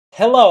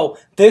Hello,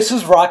 this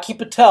is Rocky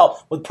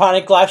Patel with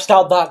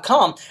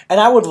PranicLifestyle.com, and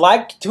I would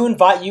like to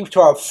invite you to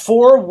our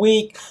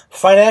 4-week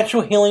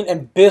financial healing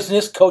and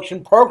business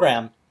coaching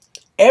program.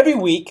 Every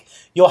week,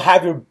 you'll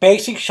have your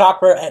basic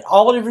chakra and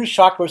all of your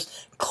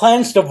chakras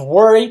cleansed of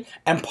worry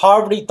and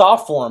poverty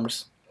thought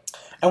forms.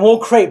 And we'll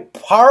create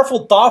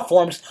powerful thought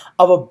forms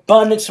of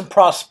abundance and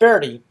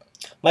prosperity,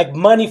 like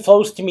money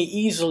flows to me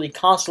easily,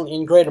 constantly,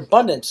 in great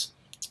abundance.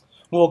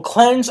 Will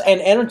cleanse and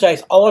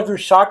energize all of your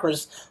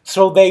chakras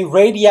so they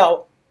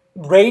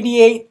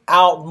radiate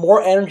out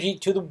more energy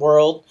to the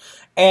world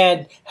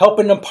and help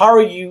and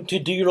empower you to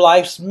do your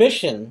life's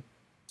mission.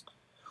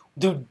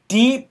 Do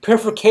deep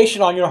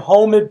purification on your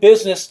home and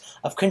business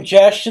of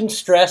congestion,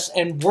 stress,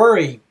 and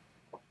worry.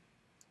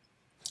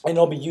 And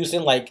they'll be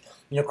using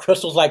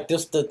crystals like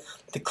this to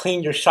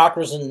clean your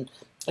chakras and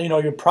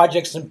your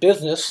projects and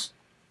business.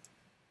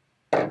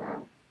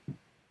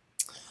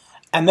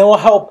 And then we'll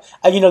help,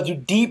 do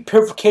deep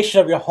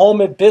purification of your home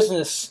and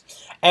business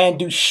and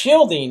do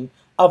shielding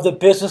of the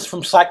business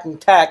from psychic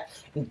attack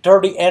and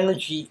dirty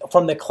energy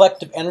from the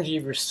collective energy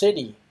of your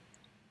city.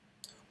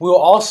 We will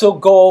also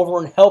go over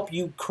and help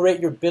you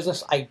create your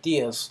business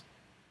ideas.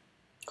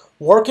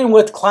 Working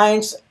with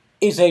clients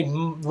is a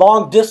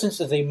long distance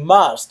is a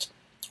must,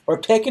 or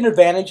taking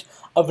advantage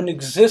of an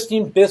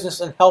existing business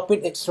and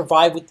helping it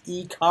survive with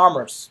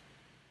e-commerce.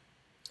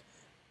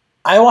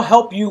 I will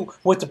help you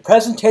with the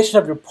presentation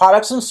of your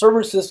products and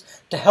services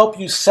to help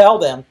you sell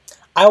them.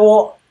 I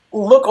will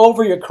look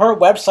over your current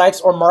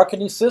websites or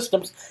marketing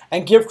systems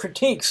and give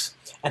critiques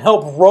and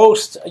help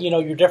roast,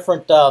 your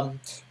different,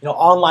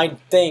 online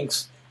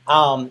things.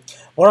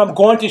 What I'm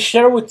going to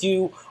share with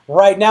you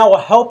right now will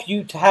help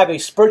you to have a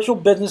spiritual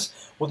business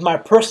with my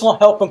personal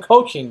help and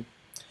coaching.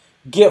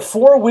 Get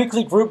 4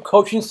 weekly group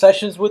coaching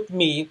sessions with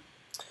me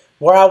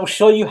where I will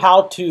show you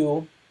how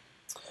to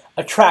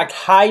attract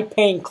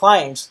high-paying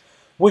clients,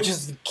 which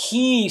is the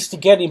keys to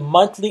getting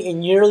monthly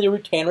and yearly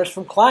retainers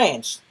from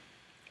clients.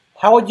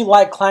 How would you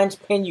like clients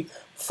paying you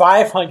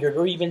 $500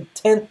 or even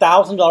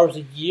 $10,000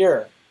 a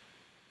year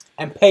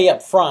and pay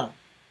up front?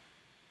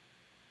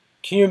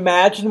 Can you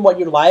imagine what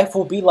your life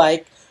will be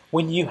like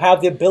when you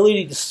have the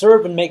ability to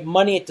serve and make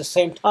money at the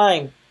same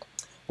time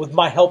with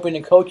my helping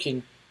and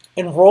coaching?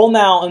 Enroll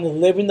now in the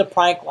Living the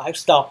Pranic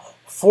Lifestyle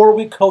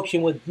 4-week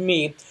coaching with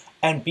me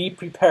and be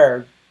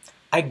prepared.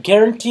 I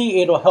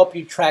guarantee it'll help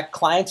you attract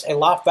clients a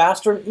lot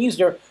faster and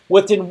easier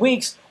within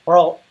weeks, or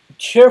I'll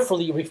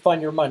cheerfully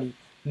refund your money.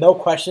 No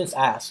questions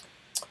asked.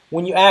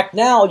 When you act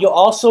now, you'll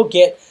also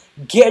get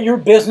your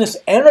business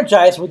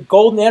energized with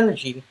golden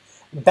energy.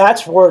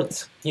 That's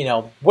worth,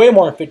 way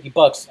more than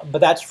 $50, but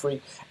that's free.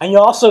 And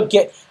you'll also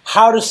get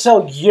how to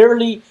sell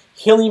yearly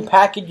healing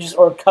packages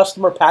or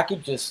customer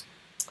packages.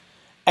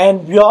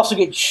 And you also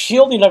get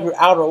shielding of your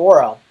outer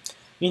aura.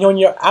 When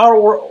your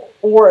outer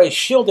aura is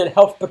shielded, it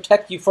helps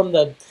protect you from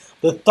the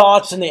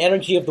thoughts and the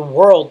energy of the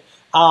world.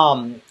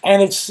 And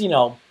it's,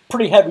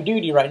 pretty heavy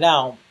duty right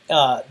now.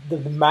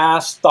 The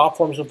mass thought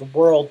forms of the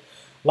world,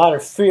 a lot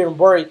of fear and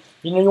worry.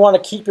 You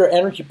want to keep your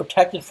energy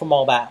protected from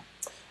all that.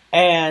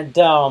 And,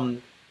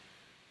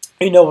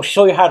 we'll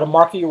show you how to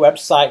market your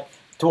website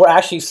to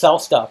actually sell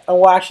stuff. And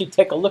we'll actually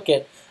take a look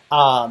at,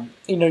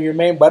 your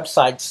main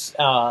websites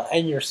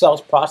and your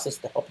sales process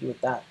to help you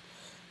with that.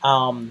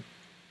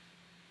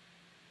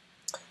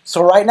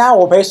 So right now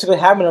we're basically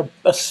having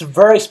a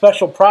very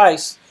special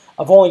price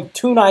of only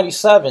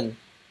 $297.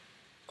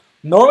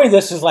 Normally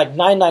this is like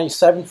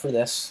 $997 for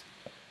this.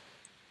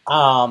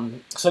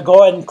 So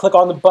go ahead and click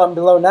on the button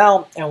below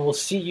now, and we'll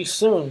see you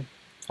soon.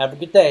 Have a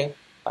good day.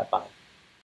 Bye-bye.